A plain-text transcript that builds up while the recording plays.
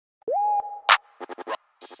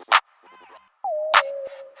What's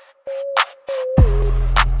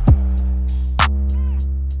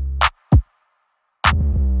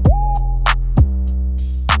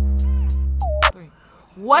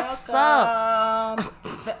up?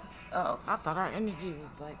 I thought our energy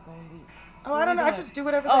was like gonna be. Oh, I don't know. I just do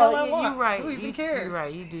whatever the hell I want. You're right. Who even cares? You're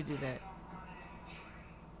right. You do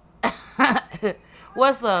that.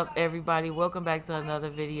 What's up, everybody? Welcome back to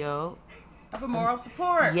another video of Immoral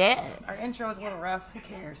Support. Yes. Our intro is a little rough. Who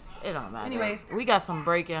cares? It don't matter. Anyways, we got some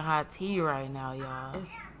breaking hot tea right now, y'all.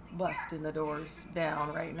 It's busting the doors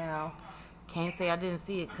down right now. Can't say I didn't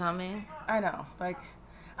see it coming. I know. Like,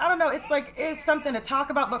 I don't know. It's like it's something to talk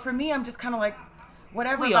about, but for me, I'm just kind of like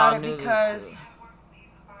whatever about it because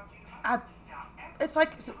it's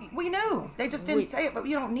like we knew they just didn't say it, but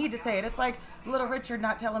you don't need to say it. It's like Little Richard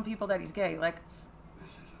not telling people that he's gay. Like,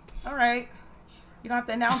 all right, you don't have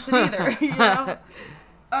to announce it either. You know.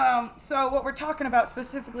 So what we're talking about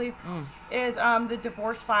specifically is the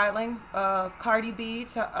divorce filing of Cardi B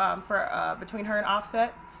to between her and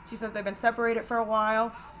Offset. She said they've been separated for a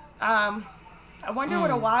while. I wonder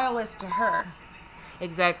what a while is to her.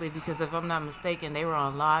 Exactly, because if I'm not mistaken, they were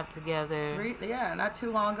on live together. Yeah, not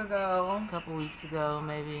too long ago. A couple weeks ago,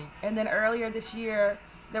 maybe. And then earlier this year,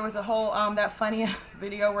 there was a whole that funny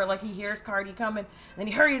video where like he hears Cardi coming, and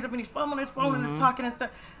he hurries up and he's fumbling his phone in his pocket and stuff.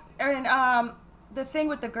 And the thing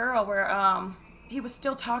with the girl where he was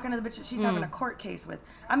still talking to the bitch that she's having a court case with.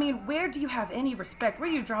 I mean, where do you have any respect? Where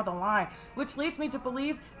do you draw the line? Which leads me to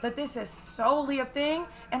believe that this is solely a thing,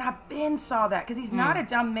 and I saw that because he's not a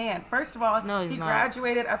dumb man. First of all, no, he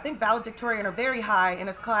graduated, I think, valedictorian or very high in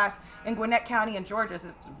his class in Gwinnett County in Georgia. It's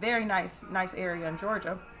a very nice area in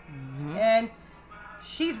Georgia. And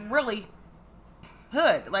she's really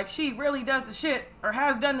hood. Like, she really does the shit or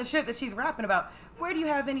has done the shit that she's rapping about. Where do you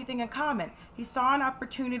have anything in common? He saw an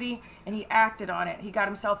opportunity and he acted on it. He got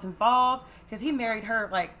himself involved because he married her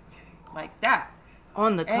like that.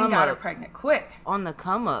 On the come up. And got her pregnant quick. On the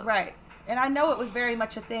come up. Right. And I know it was very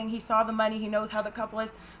much a thing. He saw the money. He knows how the couple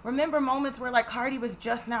is. Remember moments where like Cardi was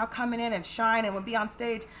just now coming in and shining, would be on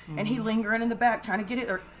stage and he lingering in the back trying to get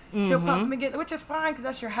it, or he'll pump him and get it, which is fine because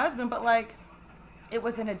that's your husband. But like, it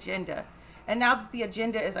was an agenda. And now that the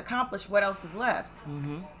agenda is accomplished, what else is left?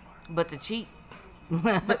 But to cheat.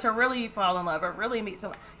 But to really fall in love or really meet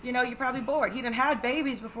someone, you know, you're probably bored. He done had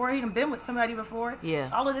babies before. He done been with somebody before. Yeah.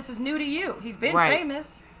 All of this is new to you. He's been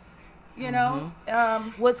famous, you know.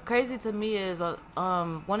 What's crazy to me is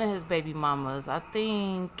one of his baby mamas, I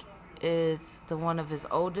think it's the one of his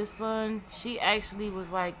oldest son. She actually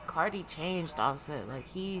was like, Cardi changed Offset. Like,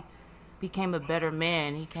 he became a better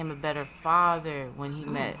man. He became a better father when he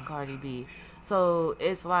met Cardi B. So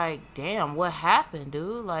it's like, damn, what happened,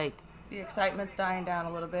 dude? Like, the excitement's dying down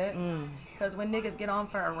a little bit because when niggas get on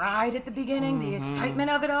for a ride at the beginning, the excitement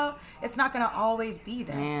of it all, it's not going to always be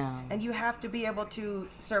there. Damn. And you have to be able to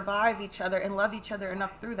survive each other and love each other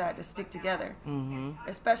enough through that to stick together,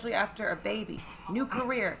 especially after a baby, new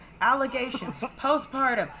career, allegations,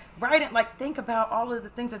 postpartum, right? Like, think about all of the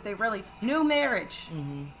things that they really, new marriage.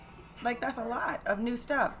 Like, that's a lot of new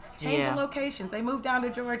stuff. Changing locations. They moved down to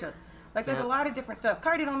Georgia. Like, there's a lot of different stuff.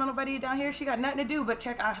 Cardi don't know nobody down here. She got nothing to do but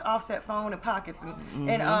check Offset phone and pockets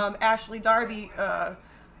and Ashley Darby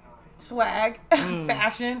swag,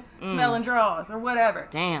 fashion, smelling draws or whatever.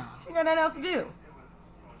 Damn. She got nothing else to do.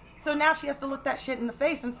 So now she has to look that shit in the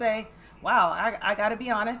face and say, wow, I got to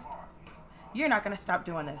be honest. You're not going to stop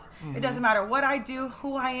doing this. It doesn't matter what I do,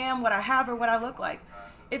 who I am, what I have, or what I look like.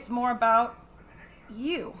 It's more about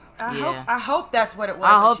you. I hope that's what it was.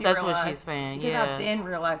 I hope that's what she's saying. Because I've been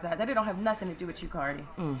realized that it don't have nothing to do with you, Cardi,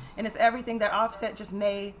 and it's everything that Offset just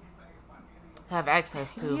may have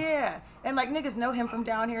access to. Yeah, and like niggas know him from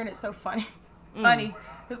down here, and it's so funny, because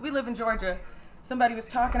we live in Georgia. Somebody was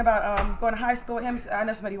talking about going to high school with him. I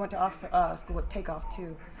know somebody went to school with Takeoff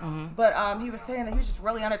too. But he was saying that he was just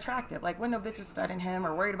really unattractive. Like, when no bitches studying him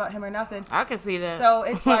or worried about him or nothing. I can see that. So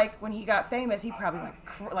it's like when he got famous, he probably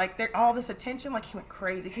went all this attention. Like, he went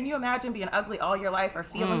crazy. Can you imagine being ugly all your life or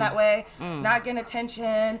feeling that way, not getting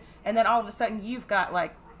attention, and then all of a sudden you've got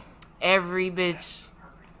like every bitch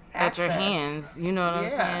access at your hands. You know what I'm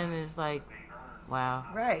saying? It's like, wow.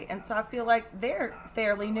 Right. And so I feel like they're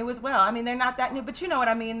fairly new as well. I mean, they're not that new, but you know what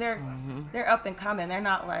I mean? They're up and coming. They're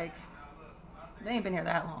not like, they ain't been here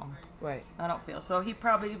that long. Right. I don't feel. So he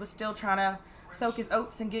probably was still trying to soak his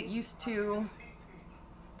oats and get used to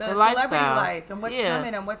the celebrity life and what's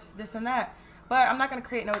coming and what's this and that. But I'm not going to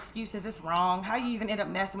create no excuses. It's wrong. How you even end up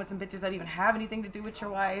messing with some bitches that even have anything to do with your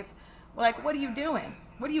wife? Like, what are you doing?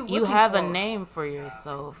 What are you looking for? You have a name for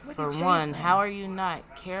yourself, for one. How are you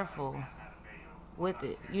not careful with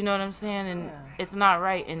it. You know what I'm saying? And Yeah. it's not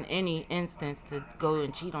right in any instance to go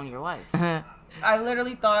and cheat on your wife. I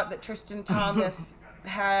literally thought that Tristan Thomas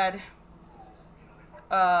had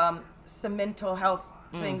some mental health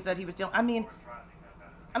things that he was dealing. I mean,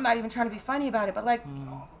 I'm not even trying to be funny about it, but like,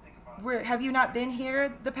 have you not been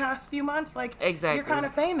here the past few months? Like, Exactly. You're kind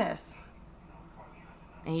of famous.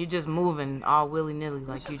 And you're just moving all willy-nilly.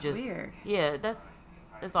 Like, you just... weird. Yeah,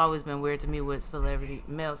 that's always been weird to me with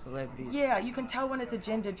male celebrities. Yeah, you can tell when it's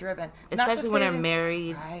agenda-driven. Especially when they're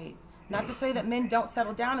married. Right. Not to say that men don't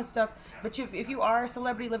settle down and stuff, but if you are a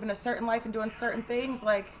celebrity living a certain life and doing certain things,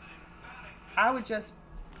 like, I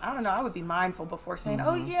would be mindful before saying,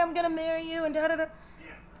 oh, yeah, I'm going to marry you and da-da-da.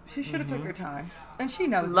 She should have took her time. And she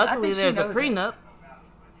knows Luckily, there's a it. prenup.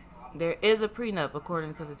 There is a prenup,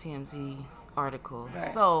 according to the TMZ article. Right.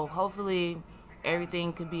 So, hopefully,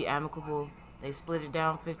 everything could be amicable. They split it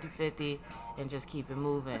down 50-50 and just keep it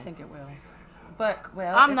moving. I think it will. But,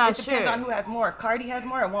 well, I'm not it depends sure. on who has more. If Cardi has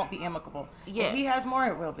more, it won't be amicable. Yeah. If he has more,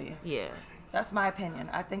 it will be. Yeah. That's my opinion.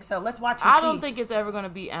 I think so. Let's watch and I see. don't think it's ever going to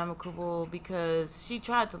be amicable because she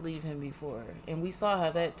tried to leave him before. And we saw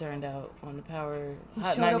how that turned out on the Power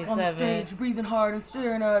Hot Showed 97. up on the stage, breathing hard and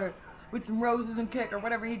staring at her with some roses and cake or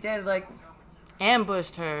whatever he did. Like,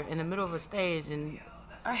 ambushed her in the middle of a stage and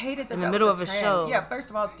I hated that. in the middle of a show. Yeah, first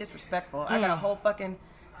of all, it's disrespectful. I got a whole fucking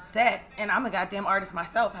set, and I'm a goddamn artist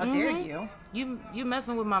myself. How dare you? You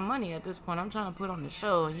messing with my money at this point. I'm trying to put on the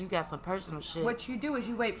show, and you got some personal shit. What you do is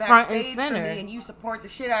you wait Front and backstage for center. me, and you support the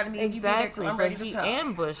shit out of me, Exactly, and you be there till I'm but ready to he talk.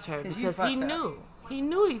 ambushed her 'Cause you because he fucked up. knew. He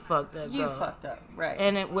knew he fucked up. You though. fucked up, right?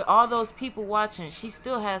 And with all those people watching, she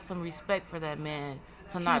still has some respect for that man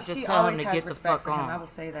to not just she tell him always to has get the respect fuck for him, I on. will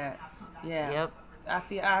say that. Yeah. Yep.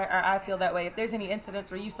 I feel that way. If there's any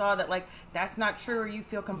incidents where you saw that like that's not true, or you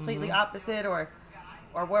feel completely opposite, or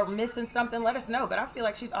we're missing something, let us know. But I feel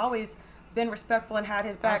like she's always been respectful and had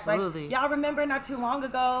his back. Absolutely. Like, y'all remember not too long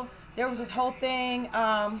ago there was this whole thing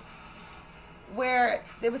where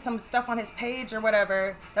it was some stuff on his page or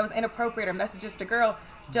whatever that was inappropriate or messages to girl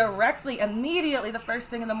directly, immediately, the first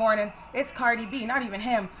thing in the morning, it's Cardi B, not even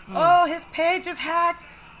him. Oh, his page is hacked.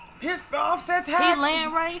 His Offset's hacked. He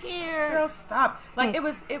laying right here. Girl, stop. Like, it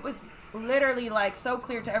was literally, like, so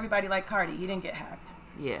clear to everybody, like, Cardi, he didn't get hacked.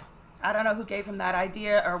 Yeah. I don't know who gave him that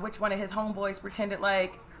idea or which one of his homeboys pretended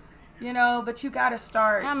like, you know, but you gotta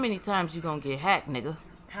start. How many times you gonna get hacked, nigga?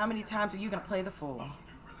 How many times are you gonna play the fool?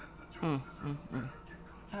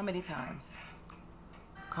 How many times?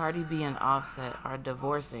 Cardi B and Offset are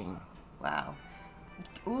divorcing. Wow.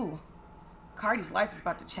 Ooh. Cardi's life is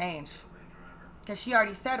about to change. Because she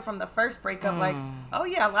already said from the first breakup, like, oh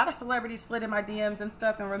yeah, a lot of celebrities slid in my DMs and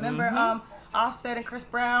stuff. And remember, Offset and Chris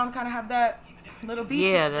Brown kind of have that little beef.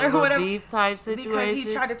 Yeah, that or little whatever, beef type situation. Because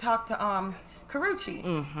he tried to talk to Carucci.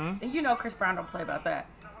 And you know Chris Brown don't play about that.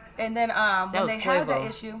 And then when they had that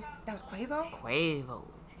issue, that was Quavo? Quavo.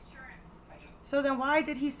 So then why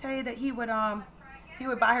did he say that he would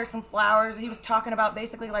buy her some flowers? He was talking about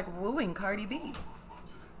basically like wooing Cardi B.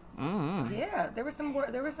 Yeah, there were some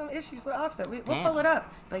issues with Offset. We'll pull it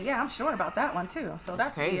up, but yeah, I'm sure about that one too. So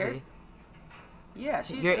that's crazy. Weird. Yeah,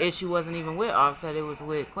 Your issue wasn't even with Offset; it was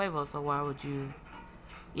with Quavo. So why would you?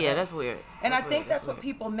 Yeah, that's weird. And I think that's what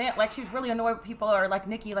people meant. Like, she's really annoyed with people, or like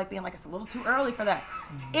Nicki, like being like, it's a little too early for that.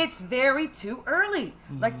 It's very too early.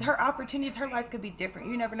 Like, her opportunities, her life could be different.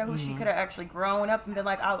 You never know who she could have actually grown up and been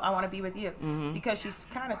like, I want to be with you, because she's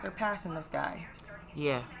kind of surpassing this guy.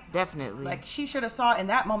 Yeah, definitely. Like, she should have saw in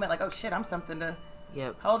that moment, like, oh shit, I'm something to.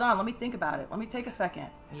 Yep. Hold on, let me think about it. Let me take a second.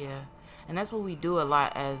 Yeah, and that's what we do a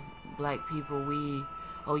lot as Black people.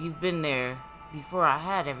 You've been there before I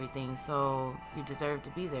had everything, so you deserve to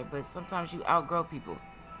be there. But sometimes you outgrow people.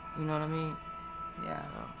 You know what I mean? Yeah. So.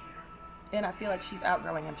 And I feel like she's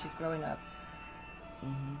outgrowing him. She's growing up.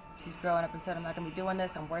 She's growing up and said, I'm not going to be doing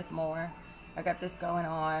this. I'm worth more. I got this going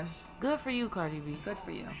on. Good for you, Cardi B. Good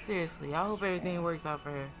for you. Seriously, I hope everything works out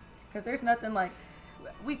for her. Because there's nothing like,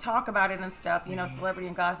 we talk about it and stuff, you know, celebrity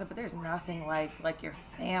and gossip, but there's nothing like your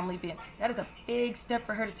family being, that is a big step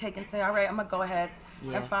for her to take and say, all right, I'm going to go ahead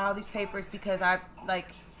and file these papers because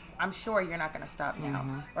I'm sure you're not going to stop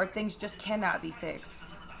now. Or things just cannot be fixed.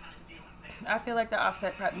 I feel like the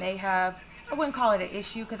Offset prep may have, I wouldn't call it an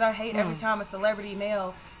issue because I hate every time a celebrity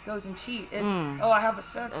male goes and cheat. It's, I have a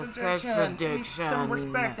sex addiction. Give me some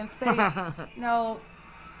respect and space. No,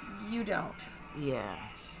 you don't. Yeah.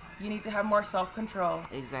 You need to have more self-control.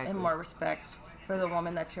 Exactly. And more respect for the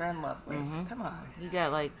woman that you're in love with. Come on. You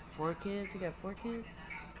got like 4 kids? He got 4 kids?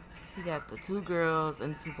 He got the 2 girls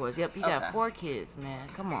and the 2 boys. Yep, he got 4 kids, man.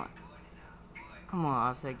 Come on. Come on,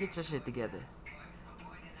 Offset. Get your shit together.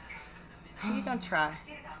 He gonna try.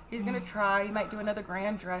 He's gonna try. He might do another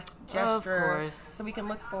grand dress gesture. Of course. So we can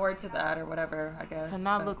look forward to that or whatever, I guess. To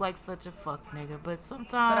not look like such a fuck nigga, but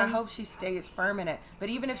sometimes. But I hope she stays firm in it. But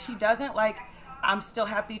even if she doesn't, like, I'm still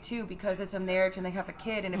happy too because it's a marriage and they have a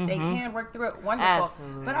kid, and if they can work through it, wonderful.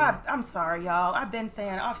 Absolutely. But I'm sorry, y'all. I've been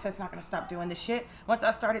saying Offset's not gonna stop doing this shit. Once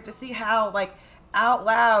I started to see how like out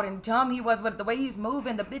loud and dumb he was with the way he's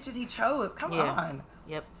moving, the bitches he chose. Come on.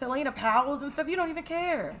 Yep. Selena Powell's and stuff. You don't even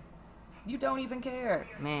care. You don't even care.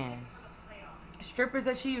 Man. Strippers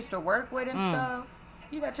that she used to work with and stuff.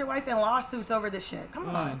 You got your wife in lawsuits over this shit.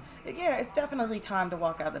 Come on. Yeah, it's definitely time to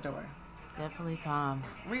walk out the door. Definitely time.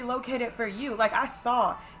 Relocate it for you. Like, I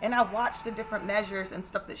saw and I watched the different measures and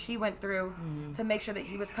stuff that she went through to make sure that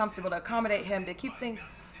he was comfortable, to accommodate him, to keep things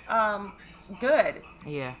good.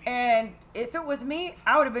 Yeah. And if it was me,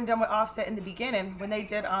 I would have been done with Offset in the beginning when they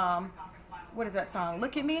did what is that song?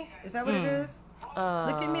 Look at Me? Is that what it is?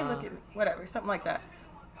 Look at me, whatever, something like that.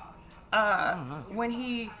 When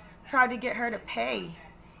he tried to get her to pay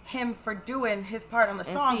him for doing his part on the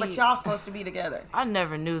song, but y'all supposed to be together. I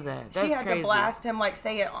never knew that. That's she had crazy. to blast him, like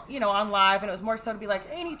say it, on live, and it was more so to be like,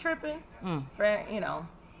 ain't he tripping? For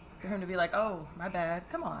him to be like, oh, my bad.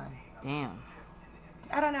 Come on. Damn.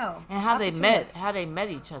 I don't know. And how they met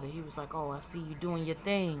each other. He was like, oh, I see you doing your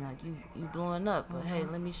thing, like you blowing up, but hey,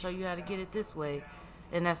 let me show you how to get it this way.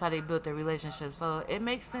 And that's how they built their relationship. So it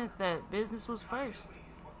makes sense that business was first.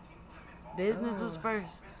 Business was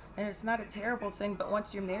first. And it's not a terrible thing, but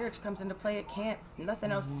once your marriage comes into play, it can't,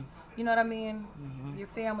 nothing else, you know what I mean? Your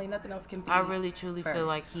family, nothing else can be. I really, truly first. feel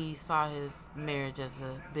like he saw his marriage as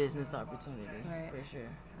a business opportunity. Right. For sure.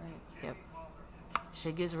 Right. Yep.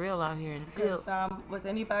 Shit gets real out here in the field. Was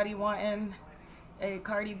anybody wanting a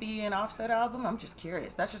Cardi B and Offset album? I'm just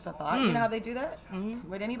curious. That's just a thought. You know how they do that?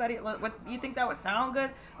 Would anybody? What you think that would sound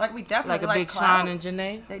good? Like we definitely like a Big Sean and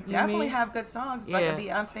Janae. They definitely have good songs. Like a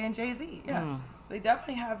Beyonce and Jay-Z. Yeah, they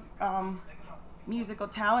definitely have musical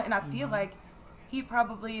talent, and I feel like he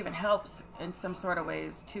probably even helps in some sort of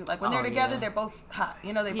ways too. Like when they're together, they're both hot.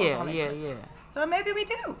 They both on their shit. So maybe we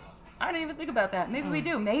do. I didn't even think about that. Maybe we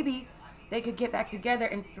do. Maybe they could get back together,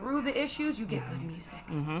 and through the issues, you get good music.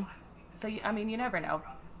 So, you never know.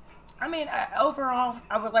 Overall,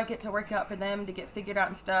 I would like it to work out for them, to get figured out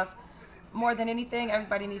and stuff. More than anything,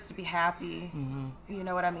 everybody needs to be happy. You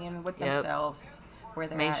know what I mean? With themselves, where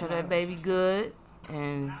they're at. Make sure that baby good,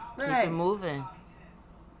 and keep it moving.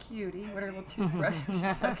 Cutie. With her little toothbrush.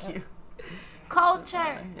 She's so cute.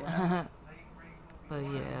 Culture. Yeah. But,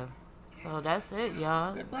 yeah. So, that's it,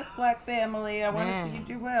 y'all. Good luck, Black family. I want to see you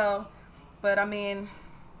do well. But, come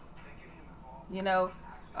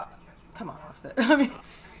on, Offset.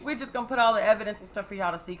 We're just going to put all the evidence and stuff for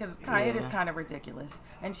y'all to see, because it is kind of ridiculous.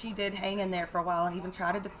 And she did hang in there for a while and even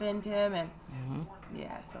try to defend him. And,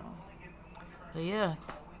 But, yeah,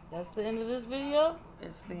 that's the end of this video.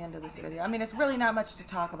 It's the end of this video. It's really not much to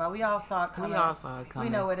talk about. We all saw it coming. We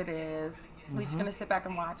know what it is. We're just going to sit back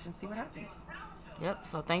and watch and see what happens. Yep.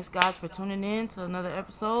 So, thanks, guys, for tuning in to another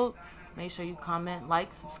episode. Make sure you comment,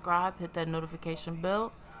 like, subscribe, hit that notification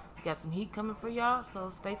bell. We got some heat coming for y'all, so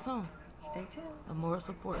stay tuned. Stay tuned. Immoral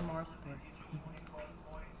Support. Immoral Support.